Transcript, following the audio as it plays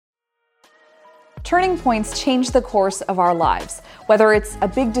Turning points change the course of our lives, whether it's a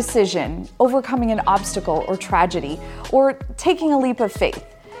big decision, overcoming an obstacle or tragedy, or taking a leap of faith.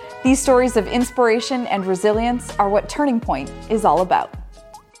 These stories of inspiration and resilience are what Turning Point is all about.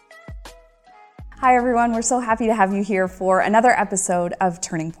 Hi everyone, we're so happy to have you here for another episode of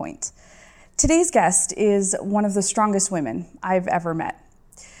Turning Point. Today's guest is one of the strongest women I've ever met.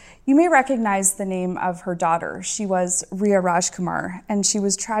 You may recognize the name of her daughter. She was Riya Rajkumar, and she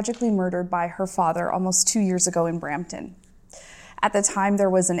was tragically murdered by her father almost 2 years ago in Brampton. At the time, there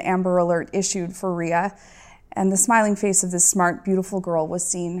was an Amber Alert issued for Riya, and the smiling face of this smart, beautiful girl was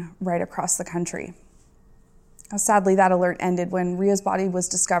seen right across the country. Now, sadly, that alert ended when Riya's body was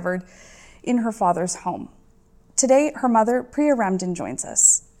discovered in her father's home. Today, her mother, Priya Ramden, joins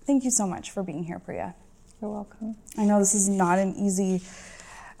us. Thank you so much for being here, Priya. You're welcome. I know this is not an easy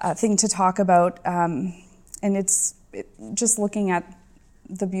thing to talk about, and it's just looking at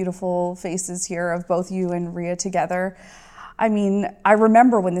the beautiful faces here of both you and Riya together. I mean, I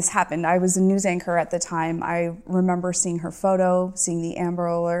remember when this happened. I was a news anchor at the time. I remember seeing her photo, seeing the Amber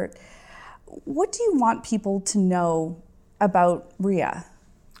Alert. What do you want people to know about Riya?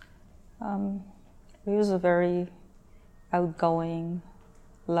 Riya was a very outgoing,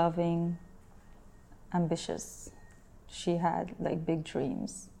 loving, ambitious. She had like big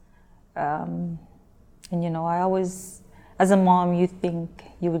dreams. And you know, I always, as a mom, you think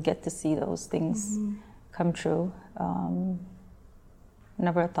you would get to see those things come true.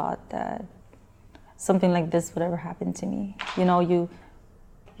 Never thought that something like this would ever happen to me. You know, you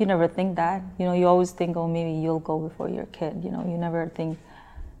never think that. You know, you always think, oh, maybe you'll go before your kid. You know, you never think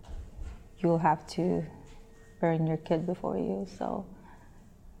you'll have to bury your kid before you. So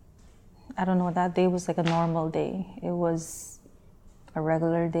I don't know, that day was like a normal day. It was a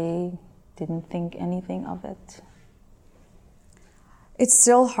regular day, didn't think anything of it. It's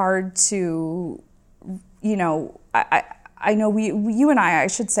still hard to, you know, I know you and I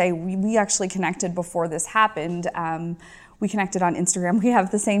should say, we actually connected before this happened. We connected on Instagram. We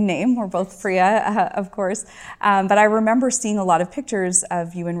have the same name. We're both Priya, of course. But I remember seeing a lot of pictures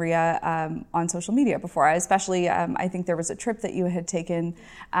of you and Riya on social media before. Especially, I think there was a trip that you had taken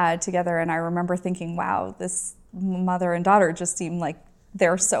together, and I remember thinking, wow, this mother and daughter just seem like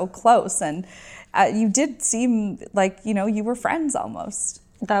they're so close. And you did seem like, you know, you were friends almost.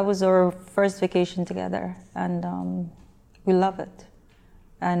 That was our first vacation together, and we love it.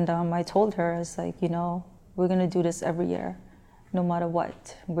 And I told her, I was like, you know, we're going to do this every year, no matter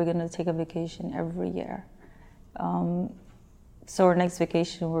what. We're going to take a vacation every year. So our next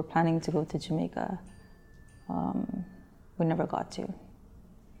vacation, we're planning to go to Jamaica. We never got to.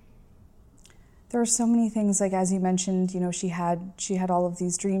 There are so many things, like as you mentioned, you know, she had all of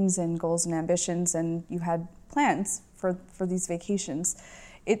these dreams and goals and ambitions, and you had plans for these vacations.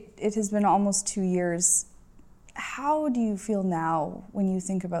 It has been almost 2 years. How do you feel now when you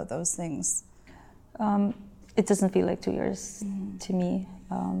think about those things? It doesn't feel like 2 years to me.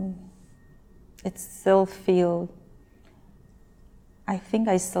 It still feels, I think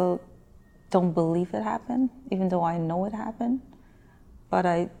I still don't believe it happened, even though I know it happened. But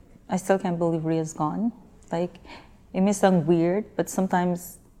I still can't believe Riya's gone. Like, it may sound weird, but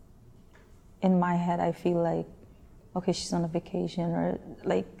sometimes in my head I feel like, okay, she's on a vacation, or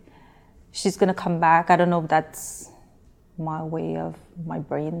like she's gonna come back. I don't know if that's my way of my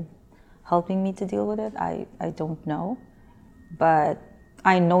brain helping me to deal with it. I don't know. But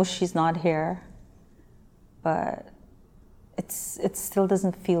I know she's not here. But it still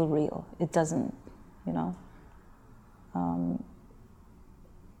doesn't feel real. It doesn't, you know.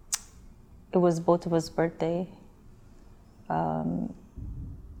 It was both of us' birthday. That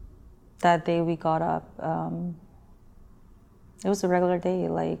day we got up. It was a regular day.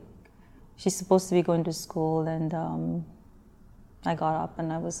 Like, she's supposed to be going to school, and I got up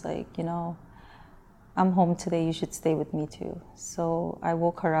and I was like, you know, I'm home today, you should stay with me too. So I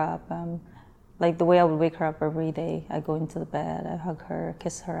woke her up, like the way I would wake her up every day. I go into the bed, I hug her,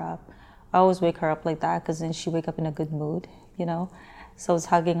 kiss her up. I always wake her up like that, because then she wake up in a good mood, you know. So I was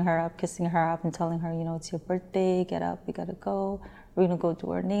hugging her up, kissing her up, and telling her, you know, it's your birthday, get up, we gotta go. We're gonna go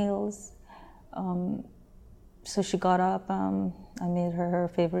do our nails. So she got up, I made her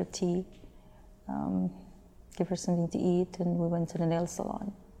favorite tea, give her something to eat, and we went to the nail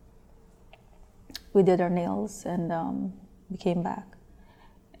salon. We did our nails, and we came back.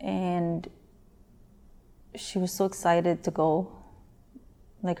 And she was so excited to go.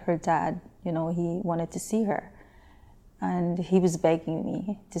 Like, her dad, you know, he wanted to see her. And he was begging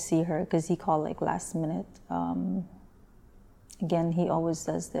me to see her, because he called like last minute. Again, he always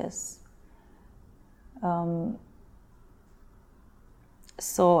does this.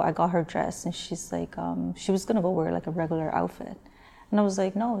 So I got her dressed, and she's like, she was gonna go wear like a regular outfit. And I was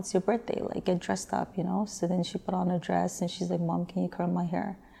like, no, it's your birthday, like get dressed up, you know? So then she put on a dress and she's like, Mom, can you curl my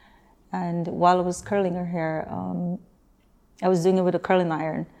hair? And while I was curling her hair, I was doing it with a curling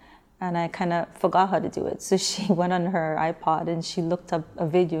iron, and I kind of forgot how to do it. So she went on her iPod and she looked up a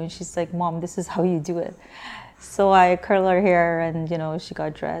video and she's like, Mom, this is how you do it. So I curl her hair and, you know, she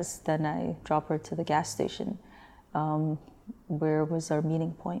got dressed. Then I drop her to the gas station, where was our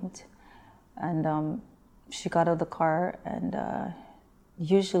meeting point. And she got out of the car, and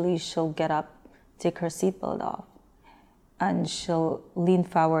usually she'll get up, take her seatbelt off, and she'll lean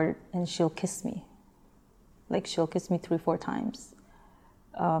forward and she'll kiss me. Like she'll kiss me 3-4 times.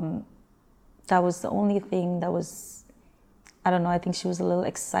 That was the only thing that was, I don't know, I think she was a little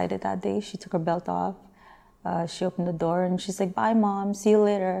excited that day. She took her belt off. She opened the door and she's like, bye, Mom, see you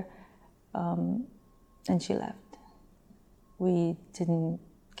later. And she left. We didn't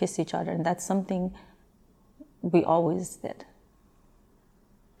kiss each other, and that's something we always did.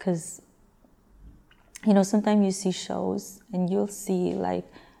 Because, you know, sometimes you see shows and you'll see like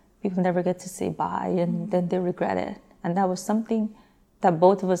people never get to say bye, and then they regret it. And that was something that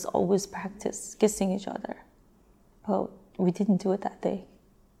both of us always practiced, kissing each other. But we didn't do it that day.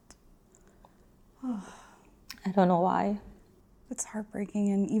 I don't know why. It's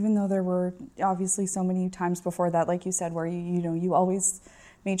heartbreaking, and even though there were obviously so many times before that, like you said, where you always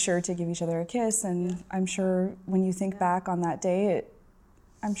made sure to give each other a kiss, and I'm sure when you think back on that day,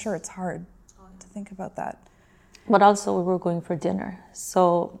 I'm sure it's hard to think about that. But also we were going for dinner,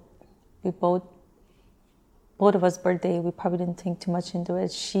 so we both of us birthday, we probably didn't think too much into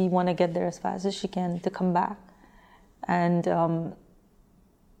it. She wanted to get there as fast as she can to come back, and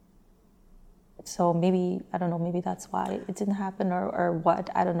so maybe, I don't know, maybe that's why it didn't happen or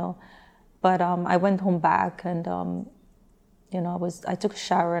what, I don't know. But I went home back, and you know, I took a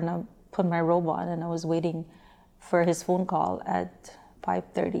shower and I put my robe on, and I was waiting for his phone call at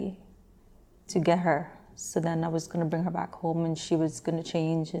 5:30 to get her. So then I was gonna bring her back home, and she was gonna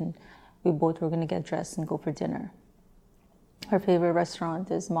change, and we both were gonna get dressed and go for dinner. Her favorite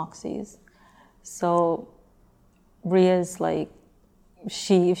restaurant is Moxie's. So Ria's like,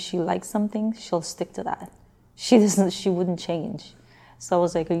 if she likes something, she'll stick to that. She wouldn't change. So I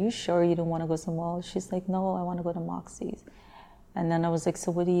was like, are you sure you don't want to go somewhere else? She's like, no, I want to go to Moxie's. And then I was like,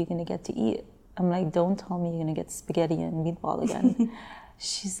 so what are you going to get to eat? I'm like, don't tell me you're going to get spaghetti and meatball again.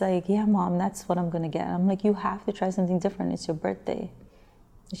 She's like, yeah, Mom, that's what I'm going to get. I'm like, you have to try something different. It's your birthday.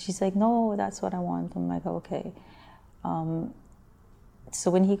 She's like, no, that's what I want. I'm like, okay. So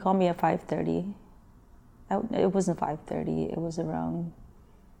when he called me at 5:30, it wasn't 5:30. It was around,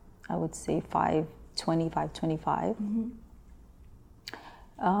 I would say 5:20, 5:25.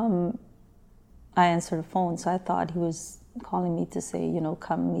 I answered the phone, so I thought he was calling me to say, you know,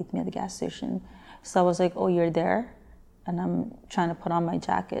 come meet me at the gas station. So I was like, oh, you're there? And I'm trying to put on my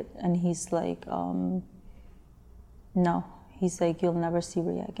jacket. And he's like, no. He's like, you'll never see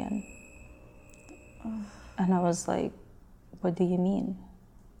Ria again. And I was like, what do you mean?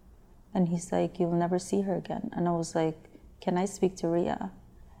 And he's like, you'll never see her again. And I was like, can I speak to Ria?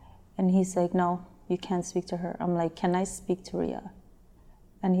 And he's like, no, you can't speak to her. I'm like, can I speak to Ria?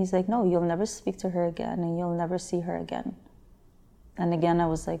 And he's like, no, you'll never speak to her again, and you'll never see her again. And again, I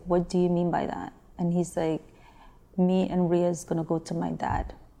was like, what do you mean by that? And he's like, me and Ria's gonna go to my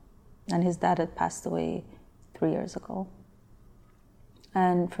dad. And his dad had passed away 3 years ago.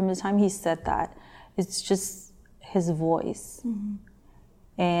 And from the time he said that, it's just his voice.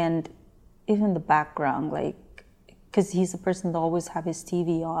 And even the background, like, because he's a person that always have his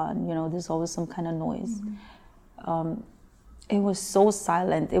TV on, you know, there's always some kind of noise. It was so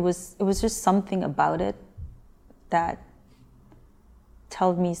silent. It was just something about it that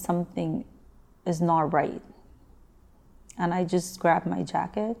told me something is not right. And I just grabbed my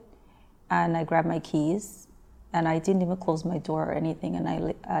jacket and I grabbed my keys, and I didn't even close my door or anything. And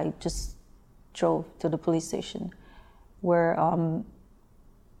I just drove to the police station, where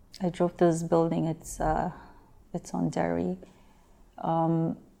I drove to this building. It's on Derry,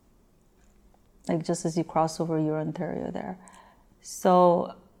 like just as you cross over Ontario there.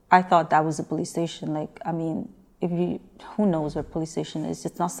 So I thought that was a police station. Like, I mean, who knows where police station is?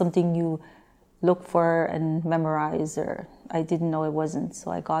 It's not something you look for and memorize, or I didn't know it wasn't.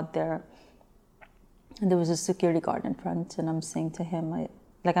 So I got there, and there was a security guard in front, and I'm saying to him,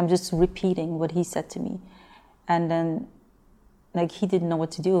 I'm just repeating what he said to me. And then, like, he didn't know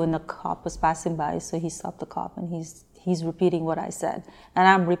what to do, and the cop was passing by, so he stopped the cop, and he's repeating what I said. And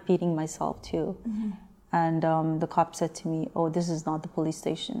I'm repeating myself too. And the cop said to me, oh, this is not the police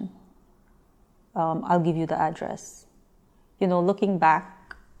station. I'll give you the address. looking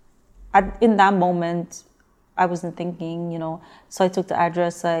back, in that moment, I wasn't thinking, So I took the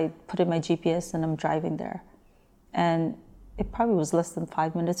address, I put in my GPS, and I'm driving there. And it probably was less than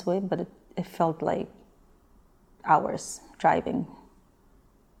 5 minutes away, but it felt like hours driving.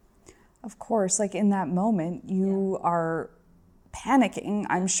 Of course, like in that moment, you are panicking,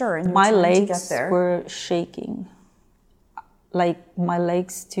 I'm sure, and you're my trying to get legs there. were shaking. Like my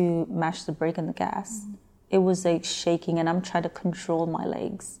legs to mash the brake and the gas. It was like shaking, and I'm trying to control my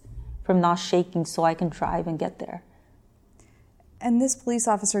legs from not shaking so I can drive and get there. And this police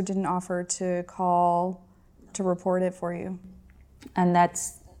officer didn't offer to call to report it for you? And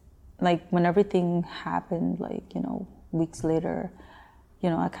that's like when everything happened, like, weeks later,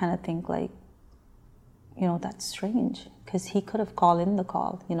 I kind of think like, that's strange, because he could have called in the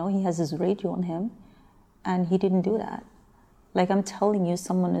call. He has his radio on him, and he didn't do that. Like, I'm telling you,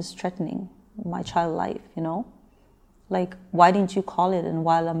 someone is threatening my child's life, Like, why didn't you call it and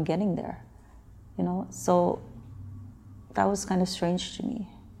while I'm getting there? So that was kind of strange to me.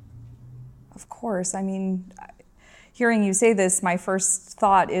 Of course. I mean, hearing you say this, my first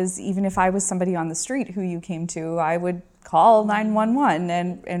thought is, even if I was somebody on the street who you came to, I would call 911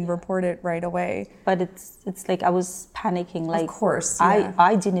 and report it right away. But it's like I was panicking. Like, of course, yeah.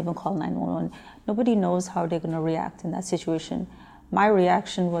 I didn't even call 911. Nobody knows how they're going to react in that situation. My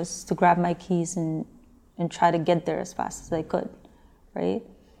reaction was to grab my keys and try to get there as fast as I could, right?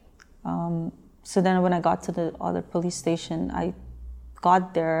 So then when I got to the other police station, I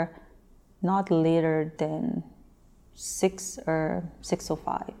got there not later than 6 or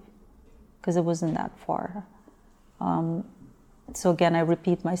 6:05, because it wasn't that far. So again, I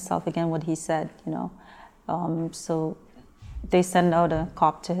repeat myself again what he said, So they send out a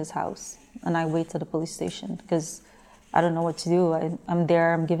cop to his house, and I wait to the police station because I don't know what to do. I'm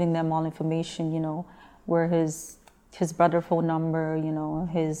there, I'm giving them all information, where his brother phone number,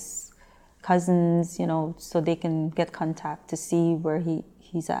 his cousins, so they can get contact to see where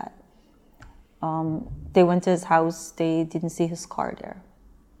he's at. They went to his house, they didn't see his car there.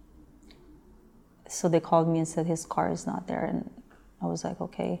 So they called me and said his car is not there, and I was like,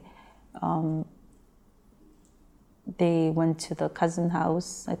 okay. They went to the cousin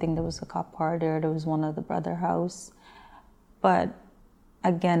house. I think there was a cop car there. There was one at the brother house. But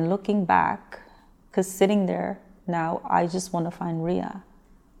again, looking back, because sitting there now, I just want to find Ria.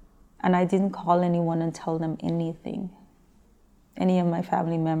 And I didn't call anyone and tell them anything, any of my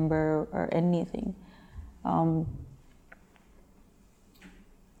family member or anything.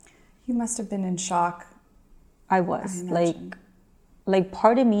 You must have been in shock. I was. Like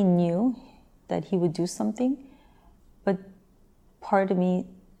part of me knew that he would do something, but part of me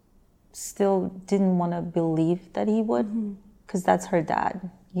still didn't want to believe that he would, because that's her dad.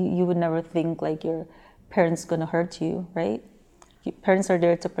 You would never think like your parents going to hurt you, right? Your parents are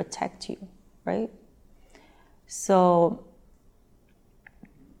there to protect you, right? So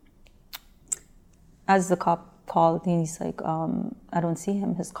as the cop called, he's like, I don't see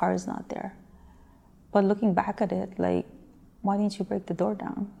him. His car is not there. But looking back at it, like, why didn't you break the door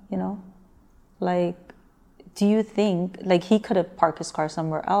down, Like, do you think, like, he could have parked his car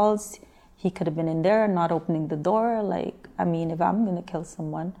somewhere else? He could have been in there, not opening the door. Like, I mean, if I'm going to kill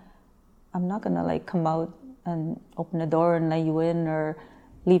someone, I'm not going to, like, come out and open the door and let you in or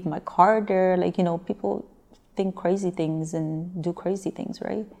leave my car there. Like, people think crazy things and do crazy things,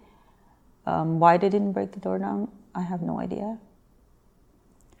 right? Why they didn't break the door down, I have no idea.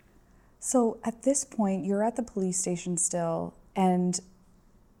 So at this point, you're at the police station still, and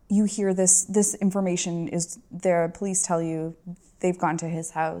you hear this information is there. Police tell you they've gone to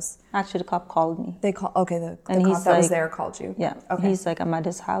his house. Actually, the cop called me. The cop that was there called you. Yeah. Okay. He's like, I'm at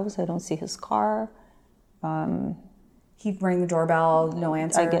his house. I don't see his car. He'd ring the doorbell, no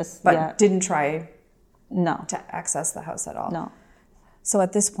answer. I guess, but yeah. Didn't try No. to access the house at all. No. So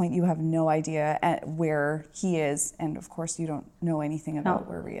at this point, you have no idea where he is, and of course, you don't know anything about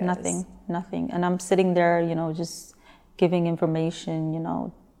where Ria is. Nothing. And I'm sitting there, just giving information.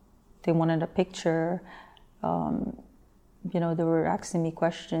 They wanted a picture. They were asking me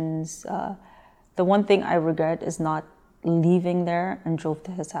questions. The one thing I regret is not leaving there and drove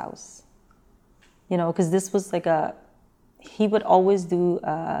to his house. Because this was like he would always do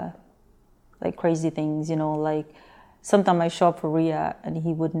like crazy things, like sometimes I show up for Ria and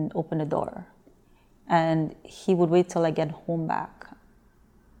he wouldn't open the door. And he would wait till I get home back.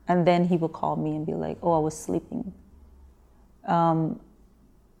 And then he would call me and be like, oh, I was sleeping.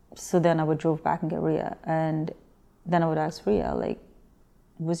 So then I would drove back and get Ria. And then I would ask Ria, like,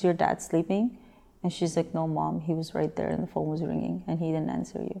 was your dad sleeping? And she's like, no, Mom, he was right there and the phone was ringing and he didn't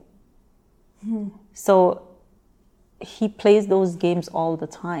answer you. So he plays those games all the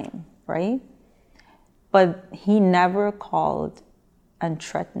time, right? But he never called and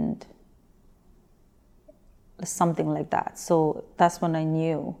threatened something like that. So that's when I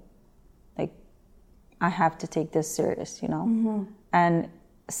knew, like, I have to take this serious, you know? Mm-hmm. And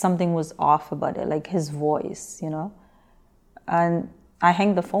something was off about it, like his voice, you know? And I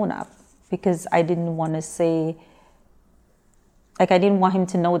hung the phone up because I didn't want to say, like, I didn't want him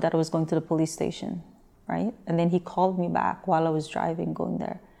to know that I was going to the police station, right? And then he called me back while I was driving, going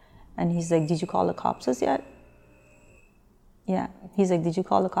there. And he's like, did you call the cops as yet? Yeah. He's like, did you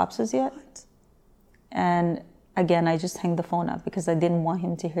call the cops as yet? What? And again, I just hung the phone up because I didn't want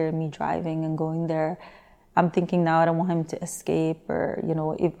him to hear me driving and going there. I'm thinking now I don't want him to escape, or, you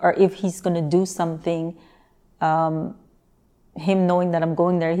know, if he's going to do something, him knowing that I'm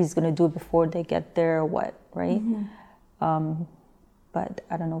going there, he's going to do it before they get there or what, right? Mm-hmm. But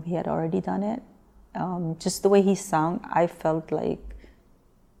I don't know if he had already done it. Just the way he sounded, I felt like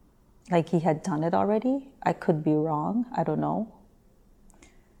he had done it already. I could be wrong. I don't know.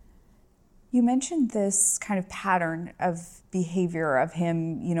 You mentioned this kind of pattern of behavior of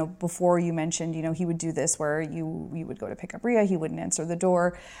him, you know, before you mentioned, you know, he would do this where you would go to pick up Ria, he wouldn't answer the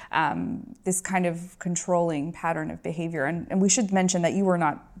door, this kind of controlling pattern of behavior. And we should mention that you were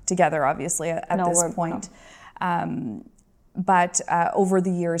not together, obviously, at this point. No. But over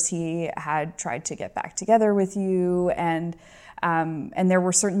the years, he had tried to get back together with you, and there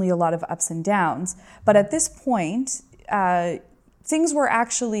were certainly a lot of ups and downs. But at this point, things were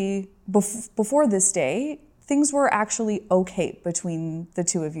actually, before this day, things were actually okay between the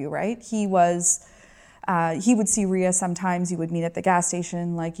two of you, right? He would see Ria sometimes, you would meet at the gas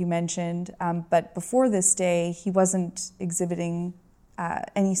station, like you mentioned. But before this day, he wasn't exhibiting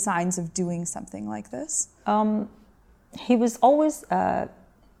any signs of doing something like this? He was always, what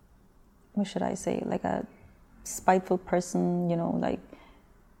should I say, like a spiteful person, you know, like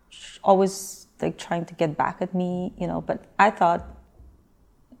always like trying to get back at me, you know, but I thought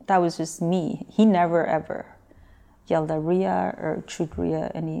that was just me. He never ever yelled at Ria or treated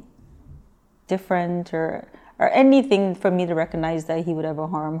Ria any different or anything for me to recognize that he would ever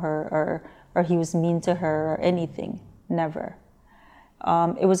harm her or he was mean to her or anything. Never.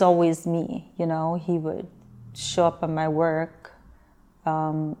 It was always me, you know. He would show up at my work.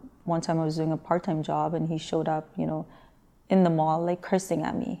 One time I was doing a part-time job and he showed up, you know, in the mall, like cursing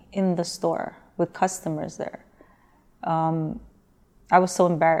at me in the store with customers there. I was so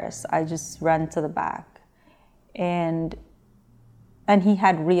embarrassed. I just ran to the back, and he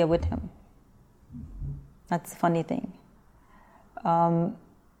had Ria with him. That's the funny thing.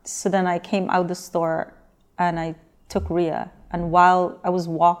 So then I came out the store and I took Ria, and while I was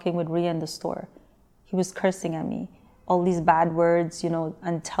walking with Ria in the store, he was cursing at me, all these bad words, you know,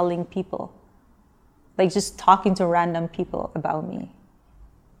 and telling people, like just talking to random people about me.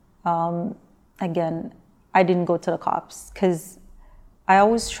 Again, I didn't go to the cops because I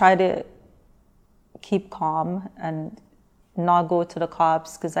always try to keep calm and not go to the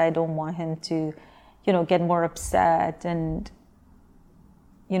cops because I don't want him to, you know, get more upset and,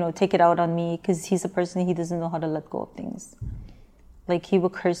 you know, take it out on me, because he's a person, he doesn't know how to let go of things. Like, he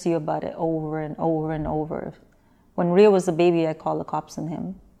would curse you about it over and over and over. When Ria was a baby, I called the cops on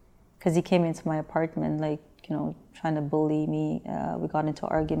him because he came into my apartment, like, you know, trying to bully me. We got into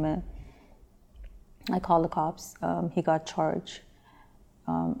an argument. I called the cops. He got charged.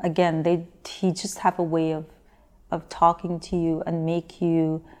 Again, he just have a way of talking to you and make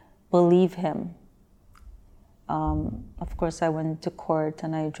you believe him. Of course, I went to court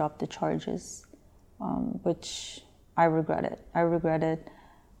and I dropped the charges, which I regretted.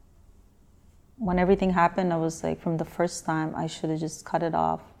 When everything happened, I was like, from the first time, I should have just cut it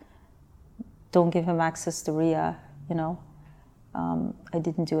off. Don't give him access to Ria, you know. I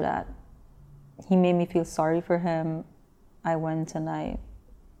didn't do that. He made me feel sorry for him. I went and I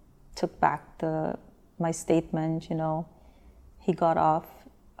took back my statement, you know. He got off.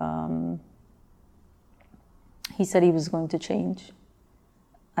 He said he was going to change.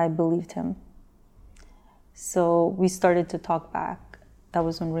 I believed him. So we started to talk back. That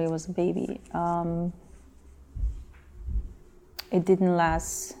was when Ria was a baby. It didn't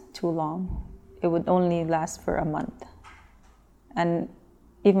last too long. It would only last for a month. And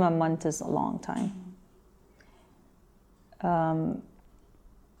even a month is a long time.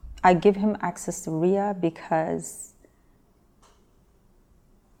 I give him access to Ria because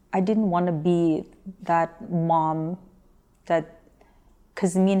I didn't want to be that mom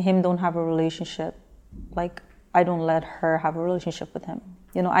because me and him don't have a relationship. Like, I don't let her have a relationship with him.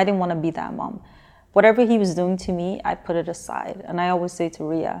 You know, I didn't want to be that mom. Whatever he was doing to me, I put it aside. And I always say to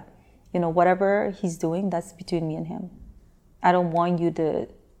Ria, You know, whatever he's doing, that's between me and him. I don't want you to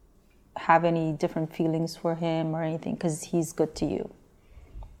have any different feelings for him or anything, because he's good to you.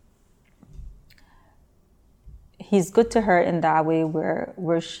 He's good to her in that way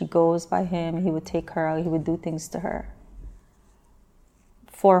where she goes by him, he would take her out, he would do things to her.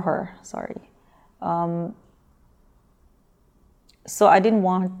 For her, sorry. So I didn't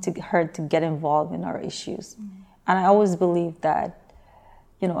want her to get involved in our issues. And I always believed that,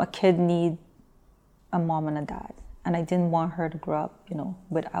 you know, a kid needs a mom and a dad. And I didn't want her to grow up, you know,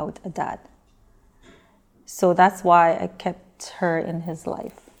 without a dad. So that's why I kept her in his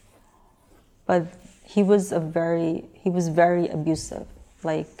life. But he was very abusive,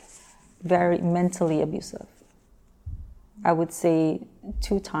 like very mentally abusive. I would say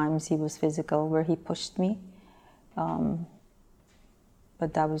 2 times he was physical, where he pushed me.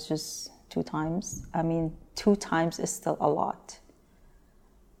 But that was just 2 times. I mean, 2 times is still a lot.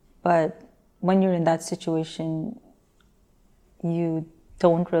 But when you're in that situation, you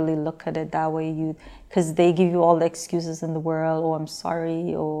don't really look at it that way. Because they give you all the excuses in the world. Oh, I'm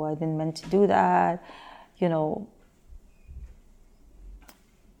sorry. Oh, I didn't mean to do that. You know.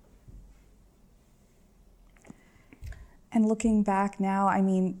 And looking back now, I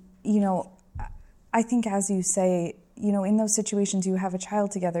mean, you know, I think as you say, you know, in those situations you have a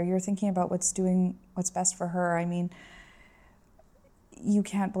child together, you're thinking about what's best for her. I mean, you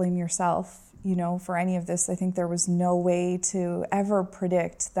can't blame yourself, you know, for any of this. I think there was no way to ever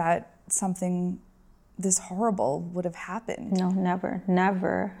predict that something this horrible would have happened. No, never.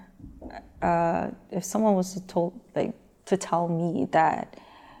 If someone was to tell me that,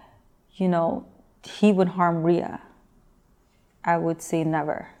 you know, he would harm Ria, I would say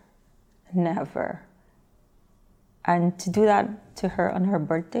never. And to do that to her on her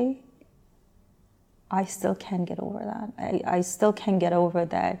birthday, I still can't get over that. I still can't get over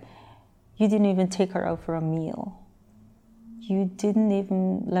that you didn't even take her out for a meal. You didn't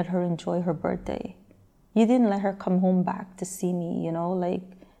even let her enjoy her birthday. You didn't let her come home back to see me, you know, like,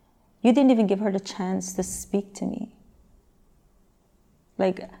 you didn't even give her the chance to speak to me.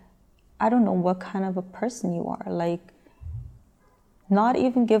 Like, I don't know what kind of a person you are. Like, not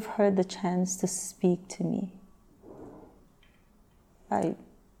even give her the chance to speak to me. I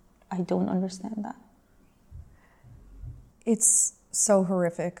don't understand that. It's so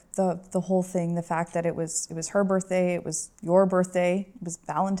horrific, the whole thing, the fact that it was her birthday, it was your birthday, it was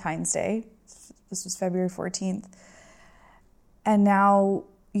Valentine's Day. This was February 14th. And now,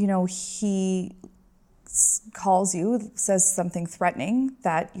 you know, he calls you, says something threatening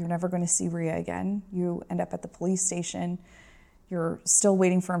that you're never going to see Ria again. You end up at the police station. You're still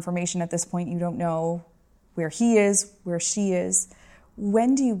waiting for information at this point. You don't know where he is, where she is.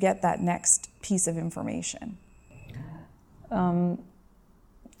 When do you get that next piece of information?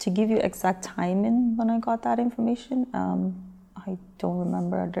 To give you exact timing when I got that information, I don't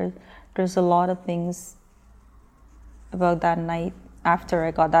remember. There's a lot of things about that night after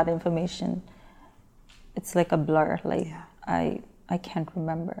I got that information. It's like a blur. Like, yeah. I can't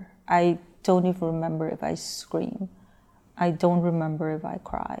remember. I don't even remember if I scream. I don't remember if I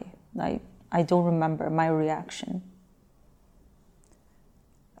cry. I don't remember my reaction.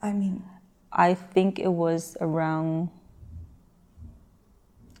 I mean, I think it was around,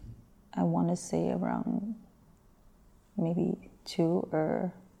 I want to say around maybe 2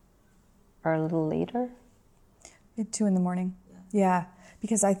 or a little later. At 2 a.m. Yeah,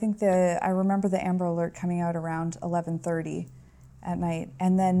 because I think I remember the Amber Alert coming out around 11:30 at night.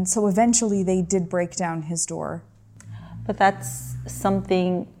 And then, so eventually they did break down his door. But that's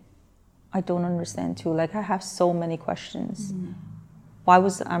something I don't understand too. Like, I have so many questions. Mm-hmm. Why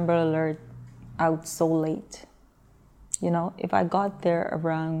was the Amber Alert out so late? You know, if I got there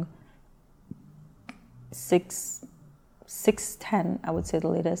around 6:10, I would say the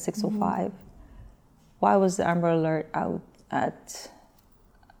latest, 6:05. Mm-hmm. Why was the Amber Alert out at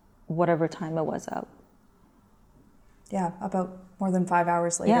whatever time it was out? Yeah, about more than 5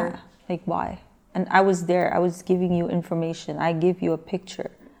 hours later. Yeah, like, why? And I was there. I was giving you information. I give you a picture,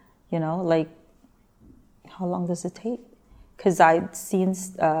 you know, like, how long does it take? Because I'd seen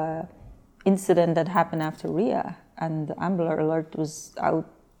incident that happened after Ria, and the Amber Alert was out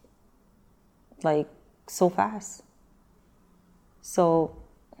like so fast. So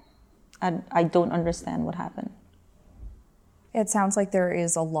I don't understand what happened. It sounds like there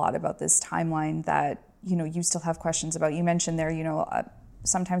is a lot about this timeline that, you know, you still have questions about. You mentioned there, you know,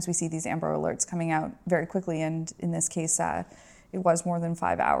 sometimes we see these Amber Alerts coming out very quickly, and in this case, it was more than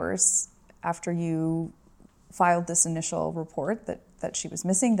 5 hours after you filed this initial report that she was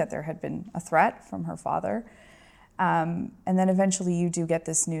missing, that there had been a threat from her father. And then eventually you do get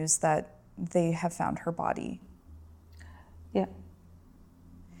this news that they have found her body. Yeah.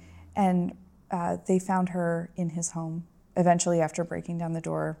 And they found her in his home, eventually after breaking down the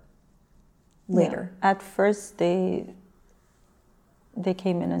door later. Yeah. At first, they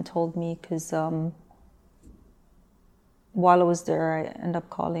came in and told me, because while I was there, I ended up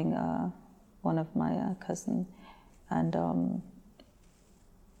calling one of my cousins, and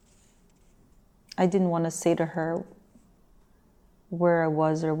I didn't want to say to her where I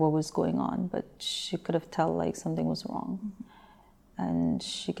was or what was going on, but she could have told like something was wrong. Mm-hmm. And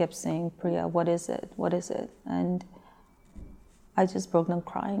she kept saying, "Priya, what is it? What is it?" And I just broke down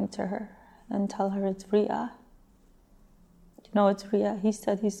crying to her and tell her, "It's Riya. You know, it's Riya. He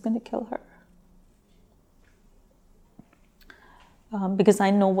said he's going to kill her." Because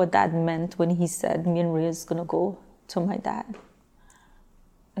I know what that meant when he said me and Riya is going to go to my dad.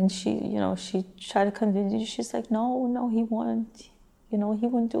 And she, she tried to convince me. She's like, no, he won't. He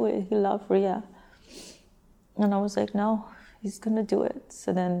won't do it. He loved Riya. And I was like, no, he's going to do it.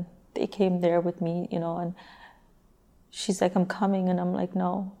 So then they came there with me, and she's like, "I'm coming." And I'm like,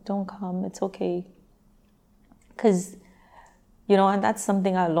 "No, don't come. It's okay." Because, and that's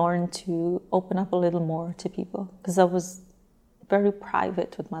something I learned, to open up a little more to people. Because I was very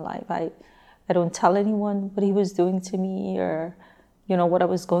private with my life. I don't tell anyone what he was doing to me, or, what I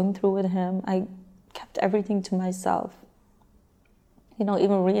was going through with him. I kept everything to myself.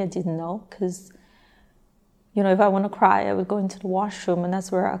 Even Riya didn't know, because, if I want to cry, I would go into the washroom, and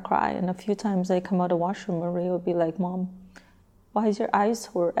that's where I cry. And a few times I come out of the washroom, and Riya would be like, "Mom, why is your eyes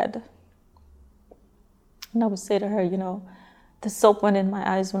so red?" And I would say to her, the soap went in my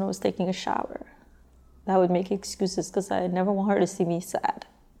eyes when I was taking a shower. I would make excuses because I never want her to see me sad.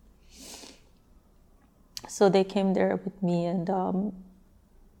 So they came there with me, and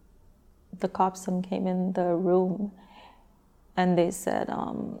the cops came in the room, and they said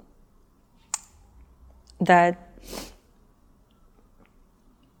that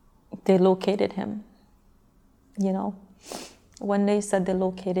they located him. When they said they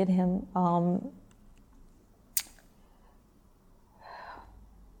located him,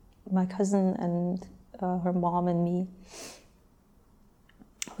 my cousin and her mom and me,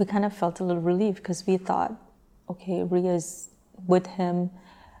 we kind of felt a little relief, because we thought, okay, Riya's with him.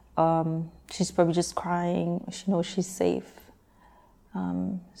 She's probably just crying. She knows she's safe.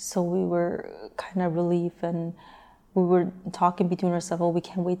 So we were kind of relieved, and we were talking between ourselves, "Oh, we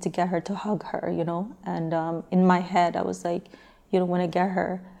can't wait to get her, to hug her," And in my head, I was like, when I get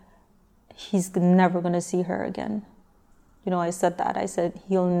her, he's never going to see her again. I said that. I said,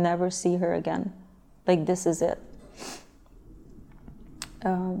 he'll never see her again. Like, this is it.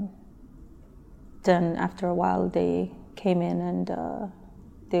 Then after a while, they came in, and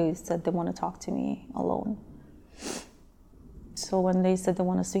they said they want to talk to me alone. So when they said they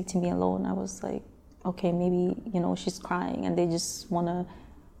want to speak to me alone, I was like, okay, maybe, she's crying, and they just want to,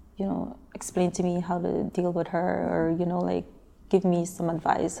 explain to me how to deal with her, or, like, give me some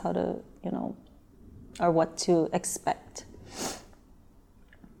advice how to, or what to expect.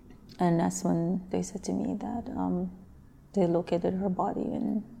 And that's when they said to me that they located her body,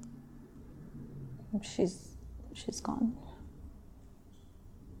 and she's gone.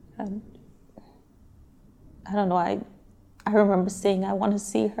 And I don't know, I remember saying, "I want to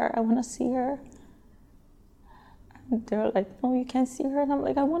see her, I want to see her." And they're like, "No, you can't see her." And I'm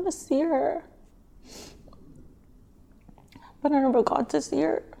like, "I want to see her, but I never got to see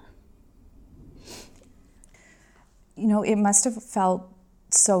her." It must have felt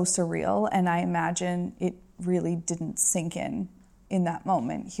so surreal, and I imagine it really didn't sink in that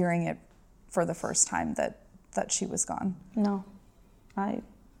moment, hearing it for the first time that she was gone. No, I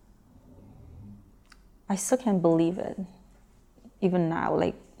still can't believe it, even now.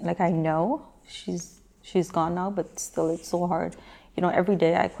 Like I know she's gone now, but still it's so hard. Every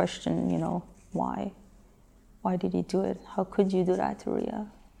day I question, why did he do it? How could you do that to Riya?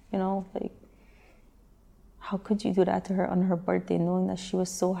 How could you do that to her on her birthday, knowing that she was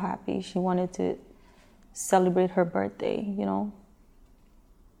so happy? She wanted to celebrate her birthday,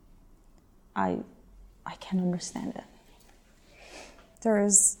 I can't understand it. There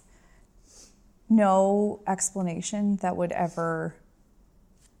is no explanation that would ever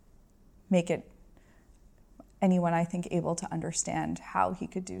make anyone, I think, able to understand how he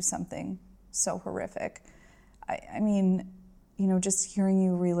could do something so horrific. I mean, just hearing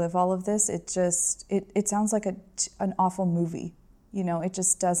you relive all of this, it sounds like an awful movie. It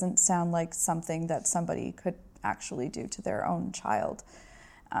just doesn't sound like something that somebody could actually do to their own child.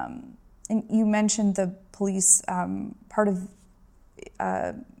 And you mentioned the police, part of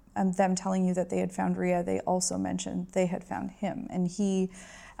them telling you that they had found Ria, they also mentioned they had found him. And he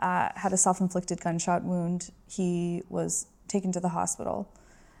had a self-inflicted gunshot wound. He was taken to the hospital.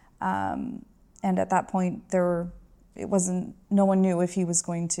 And at that point, no one knew if he was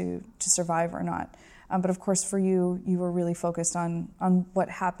going to survive or not. But of course, for you, you were really focused on what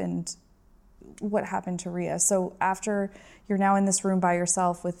happened to Ria. So after you're now in this room by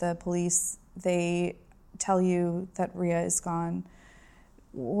yourself with the police, they tell you that Ria is gone.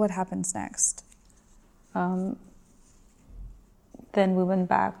 What happens next? Then we went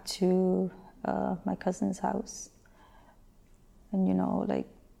back to my cousin's house. And, like,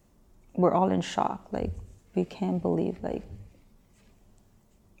 we're all in shock. Like, we can't believe, like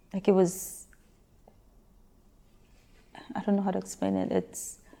it was, I don't know how to explain it.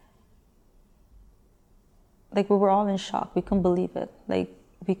 It's like we were all in shock. We couldn't believe it. Like,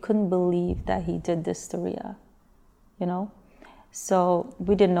 we couldn't believe that he did this to Ria, So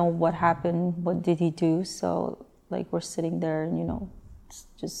we didn't know what happened. What did he do? So, like, we're sitting there and,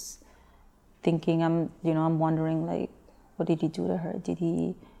 just thinking, I'm wondering, like, what did he do to her? Did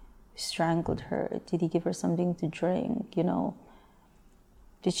he strangle her? Did he give her something to drink?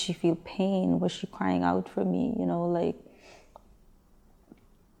 Did she feel pain? Was she crying out for me? Like,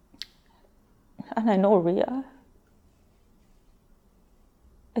 and I know Ria.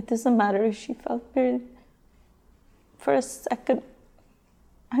 It doesn't matter if she felt pain for a second.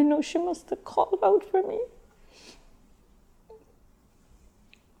 I know she must have called out for me.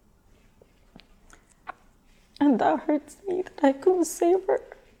 And that hurts me that I couldn't save her.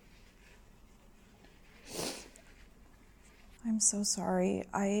 I'm so sorry.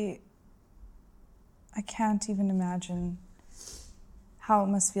 I can't even imagine how it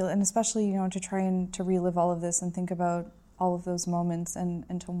must feel, and especially, to try and to relive all of this and think about all of those moments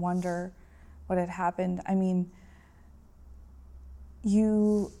and to wonder what had happened. I mean,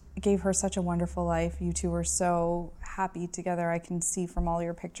 you gave her such a wonderful life. You two were so happy together. I can see from all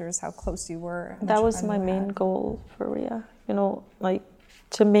your pictures how close you were. That was my main goal for Ria, like,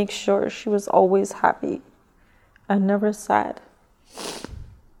 to make sure she was always happy and never sad.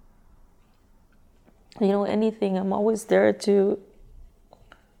 Anything, I'm always there to,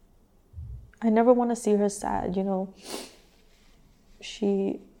 I never want to see her sad,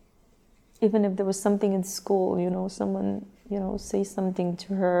 She, even if there was something in school, someone, say something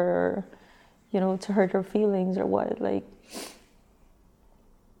to her, to hurt her feelings or what, like,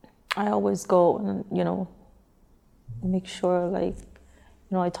 I always go and, make sure, like,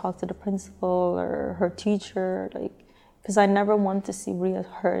 I talk to the principal or her teacher, like, because I never want to see Ria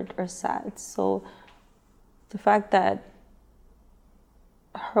hurt or sad. So the fact that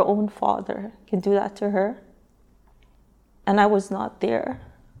her own father can do that to her, and I was not there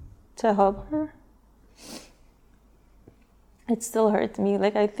to help her, it still hurts me.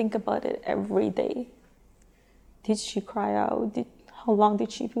 Like, I think about it every day. Did she cry out? How long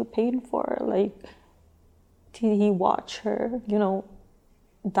did she feel pain for? Like, did he watch her,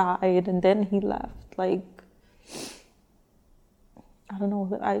 died and then he left? Like, I don't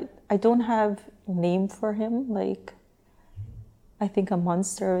know. I don't have a name for him. Like, I think a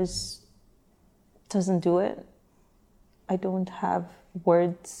monster doesn't do it. I don't have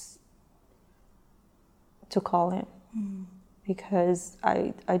words to call him because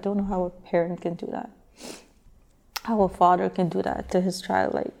I don't know how a parent can do that. How a father can do that to his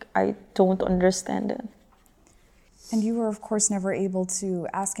child. Like, I don't understand it. And you were, of course, never able to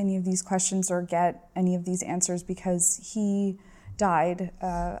ask any of these questions or get any of these answers because he died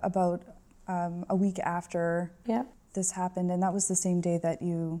about a week after this happened. And that was the same day that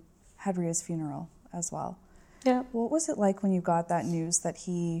you had Ria's funeral as well. Yeah. What was it like when you got that news that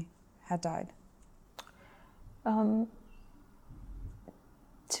he had died? To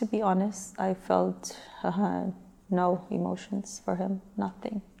be honest, I felt no emotions for him,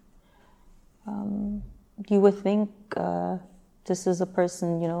 nothing. You would think this is a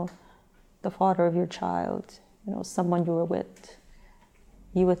person, the father of your child, someone you were with.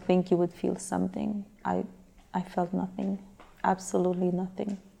 You would think you would feel something. I felt nothing, absolutely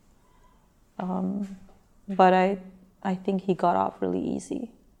nothing. But I think he got off really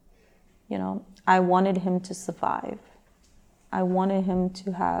easy. I wanted him to survive. I wanted him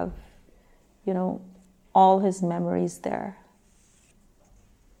to have, all his memories there.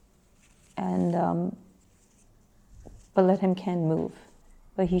 And, but let him can't move.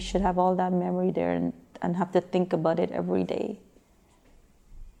 But he should have all that memory there and have to think about it every day.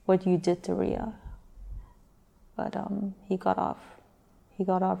 What you did to Ria. But he got off. He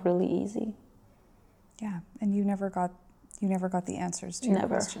got off really easy. Yeah, and you never got the answers to your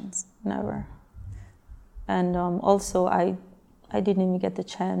questions. Never. And also, I I didn't even get the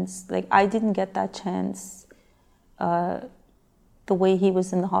chance. Like, I didn't get that chance the way he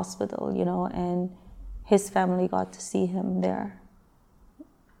was in the hospital, you know, and his family got to see him there.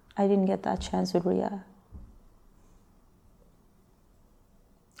 I didn't get that chance with Ria.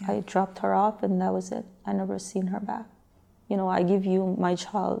 I dropped her off and that was it. I never seen her back. You know, I give you my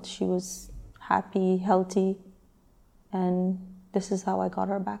child. She was happy, healthy, and this is how I got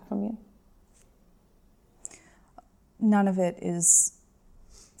her back from you. None of it is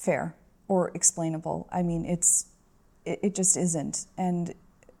fair or explainable. I mean, it just isn't. And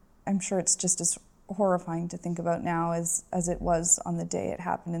I'm sure it's just as horrifying to think about now as it was on the day it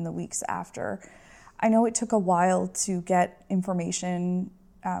happened in the weeks after. I know it took a while to get information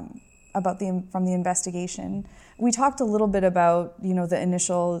from the investigation. We talked a little bit about, you know, the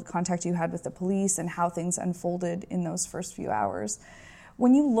initial contact you had with the police and how things unfolded in those first few hours.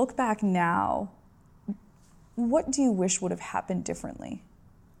 When you look back now, what do you wish would have happened differently?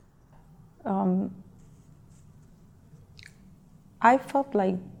 I felt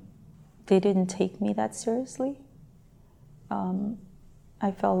like they didn't take me that seriously.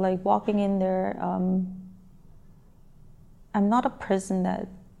 I felt like walking in there, I'm not a person that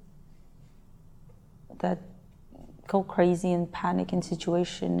go crazy and panic in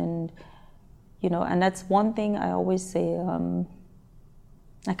situation, and you know, and that's one thing I always say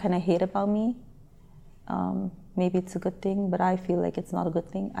I kind of hate about me. Maybe it's a good thing, but I feel like it's not a good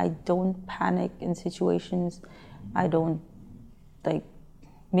thing. I don't panic in situations. I don't, like,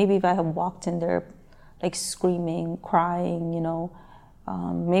 maybe if I had walked in there like screaming, crying, you know,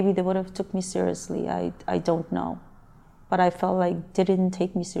 maybe they would have took me seriously. I don't know. But I felt like they didn't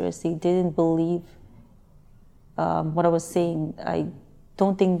take me seriously, didn't believe what I was saying. I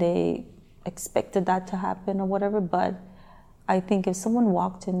don't think they expected that to happen or whatever, but I think if someone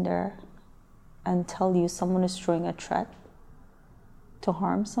walked in there and tell you someone is throwing a threat to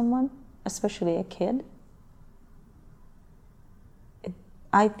harm someone, especially a kid,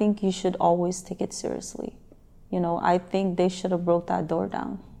 I think you should always take it seriously. You know, I think they should have broke that door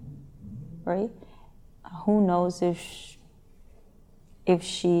down, right? Who knows if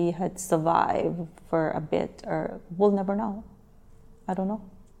she had survived for a bit, or we'll never know. I don't know.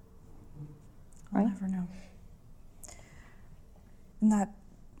 Right? We'll never know. And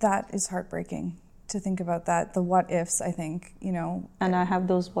that is heartbreaking to think about that. The what ifs, I think, you know. And I have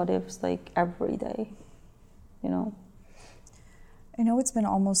those what ifs like every day, you know. I know it's been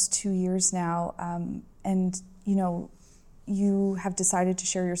almost 2 years now, and you know, you have decided to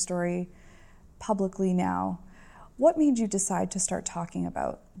share your story publicly now. What made you decide to start talking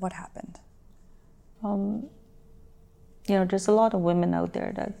about what happened? You know, there's a lot of women out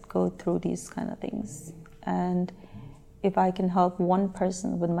there that go through these kind of things, and if I can help one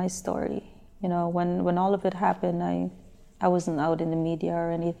person with my story, you know, when all of it happened, I wasn't out in the media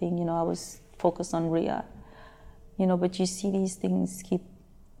or anything, you know, I was focused on Ria. You know, but you see these things keep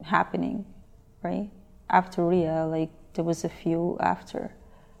happening, right? After Ria, like, there was a few after.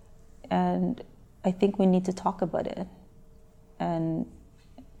 And I think we need to talk about it and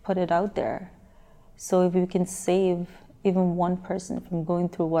put it out there. So if we can save even one person from going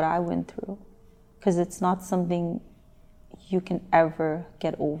through what I went through, because it's not something you can ever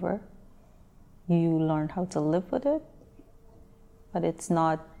get over. You learn how to live with it, but it's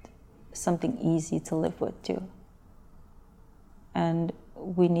not something easy to live with too. And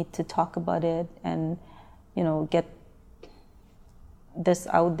we need to talk about it and, you know, get this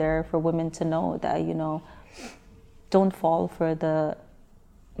out there for women to know that, you know, don't fall for the,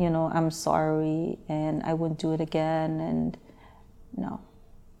 you know, I'm sorry and I wouldn't do it again. And no,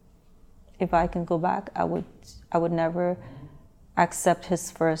 if I can go back, I would never accept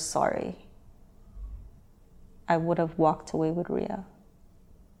his first sorry. I would have walked away with Ria,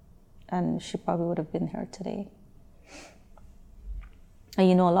 and she probably would have been here today. And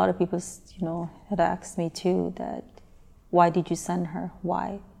you know, a lot of people, you know, had asked me too that, why did you send her?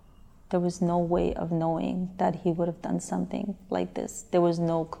 Why? There was no way of knowing that he would have done something like this. There was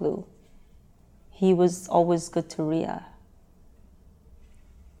no clue. He was always good to Ria.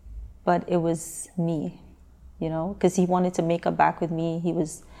 But it was me, you know, because he wanted to make up back with me. He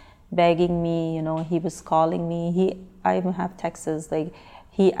was begging me, you know, he was calling me. I even have texts, like,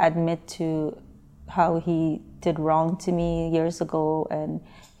 he admit to how he did wrong to me years ago, and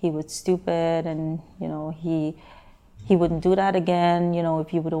he was stupid, and, you know, he wouldn't do that again. You know,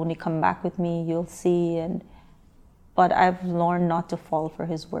 if you would only come back with me, you'll see. But I've learned not to fall for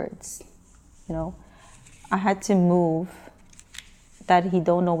his words. You know, I had to move, that he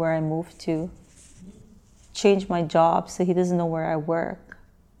don't know where I moved to, change my job so he doesn't know where I work,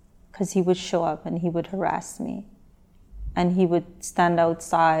 because he would show up and he would harass me. and he would stand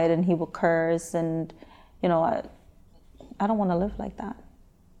outside and he would curse, and I don't want to live like that,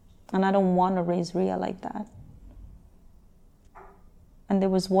 and I don't want to raise Ria like that. And there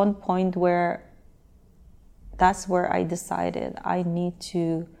was one point where that's where I decided I need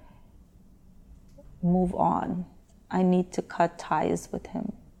to move on. I need to cut ties with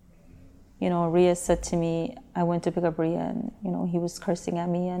him. Ria said to me, I went to pick up Ria, and he was cursing at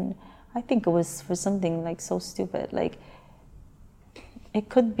me, and I think it was for something like so stupid. Like, it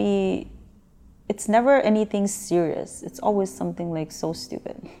could be, it's never anything serious. It's always something like so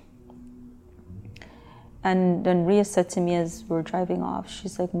stupid. And then Ria said to me as we were driving off,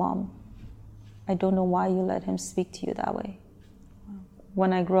 she's like, Mom, I don't know why you let him speak to you that way.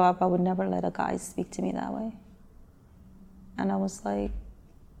 When I grow up, I would never let a guy speak to me that way. And I was like,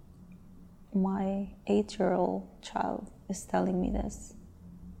 my 8-year-old child is telling me this,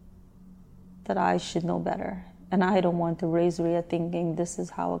 that I should know better. And I don't want to raise Ria thinking this is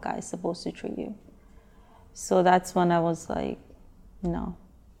how a guy is supposed to treat you. So that's when I was like, no,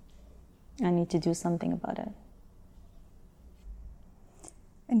 I need to do something about it.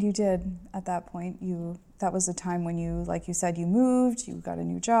 And you did at that point. That was a time when you, like you said, you moved, you got a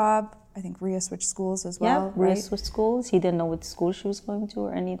new job. I think Ria switched schools as well, Ria right? switched schools. He didn't know what school she was going to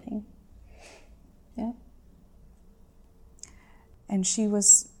or anything. Yeah. And she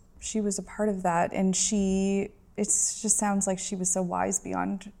was a part of that, and it just sounds like she was so wise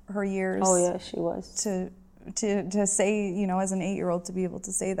beyond her years. Oh yeah, she was. To say, as an 8-year-old, to be able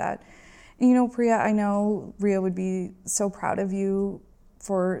to say that. And, Priya, I know Ria would be so proud of you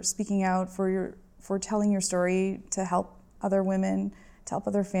for speaking out, for telling your story to help other women, to help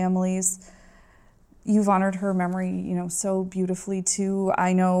other families. You've honored her memory, so beautifully too.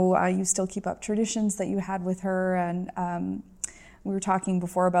 I know you still keep up traditions that you had with her, and we were talking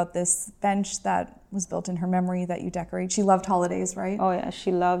before about this bench that was built in her memory that you decorate. She loved holidays, right? Oh yeah,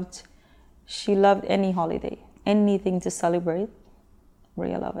 she loved any holiday, anything to celebrate.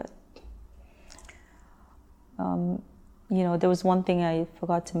 Ria loved it. There was one thing I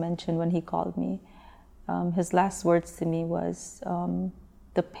forgot to mention when he called me. His last words to me was,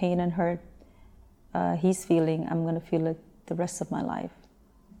 the pain and hurt he's feeling, I'm going to feel it the rest of my life.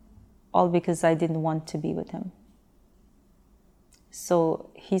 All because I didn't want to be with him. So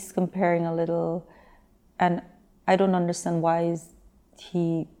he's comparing a little, and I don't understand why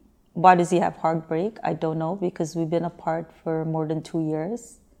does he have heartbreak? I don't know, because we've been apart for more than 2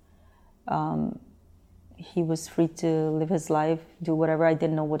 years. He was free to live his life, do whatever. I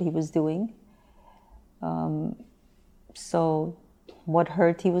didn't know what he was doing. So what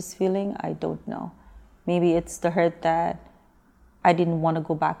hurt he was feeling, I don't know. Maybe it's the hurt that I didn't want to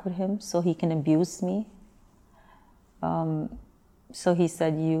go back with him so he can abuse me. So he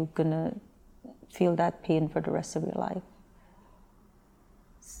said, you're going to feel that pain for the rest of your life.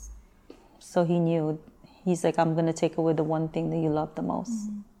 So he knew. He's like, I'm going to take away the one thing that you love the most.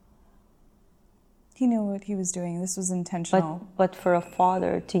 Mm-hmm. He knew what he was doing. This was intentional. But for a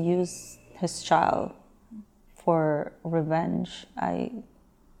father to use his child for revenge, I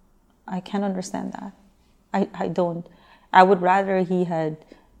can't understand that. I don't. I would rather he had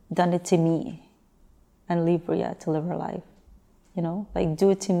done it to me and leave Ria to live her life. Like, do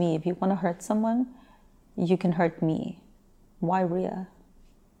it to me. If you want to hurt someone, you can hurt me. Why Ria?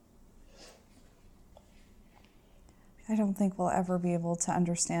 I don't think we'll ever be able to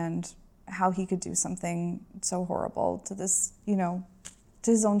understand how he could do something so horrible to this, to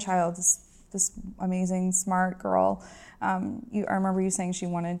his own child, this amazing, smart girl. I remember you saying she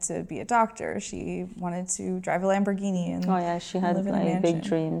wanted to be a doctor. She wanted to drive a Lamborghini and oh yeah, she had like big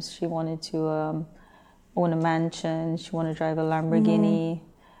dreams. She wanted to own a mansion. She wanted to drive a Lamborghini.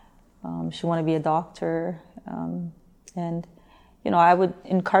 Mm-hmm. She wanted to be a doctor. And I would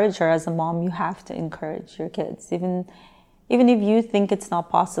encourage her as a mom. You have to encourage your kids, even if you think it's not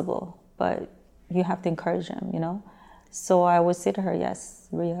possible. But you have to encourage them. So I would say to her, yes,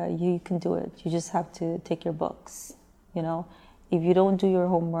 Ria, you can do it. You just have to take your books. If you don't do your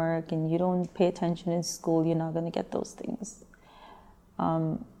homework and you don't pay attention in school, you're not going to get those things.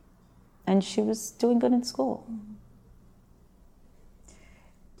 And she was doing good in school.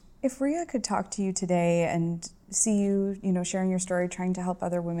 If Ria could talk to you today and see you, sharing your story, trying to help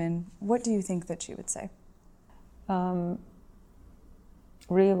other women, what do you think that she would say?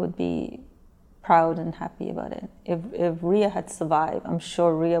 Ria would be proud and happy about it. If Ria had survived, I'm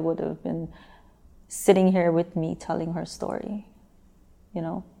sure Ria would have been sitting here with me telling her story,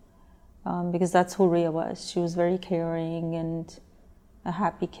 because that's who Ria was. She was very caring and a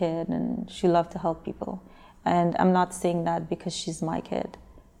happy kid, and she loved to help people. And I'm not saying that because she's my kid.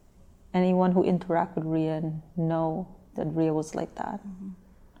 Anyone who interacts with Ria know that Ria was like that.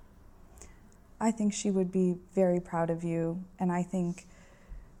 I think she would be very proud of you, and I think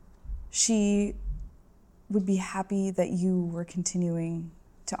she would be happy that you were continuing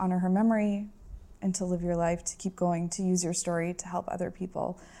to honor her memory and to live your life, to keep going, to use your story to help other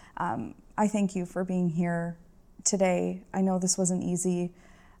people. I thank you for being here today. I know this wasn't easy,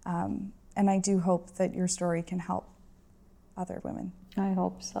 and I do hope that your story can help other women. I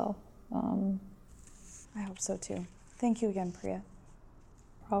hope so. I hope so too. Thank you again, Priya.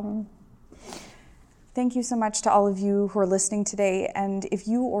 Problem. Thank you so much to all of you who are listening today. And if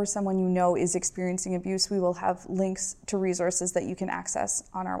you or someone you know is experiencing abuse, we will have links to resources that you can access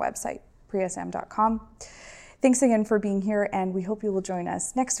on our website, priyasam.com. Thanks again for being here, and we hope you will join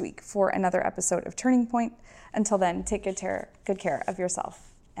us next week for another episode of Turning Point. Until then, take good care of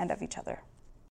yourself and of each other.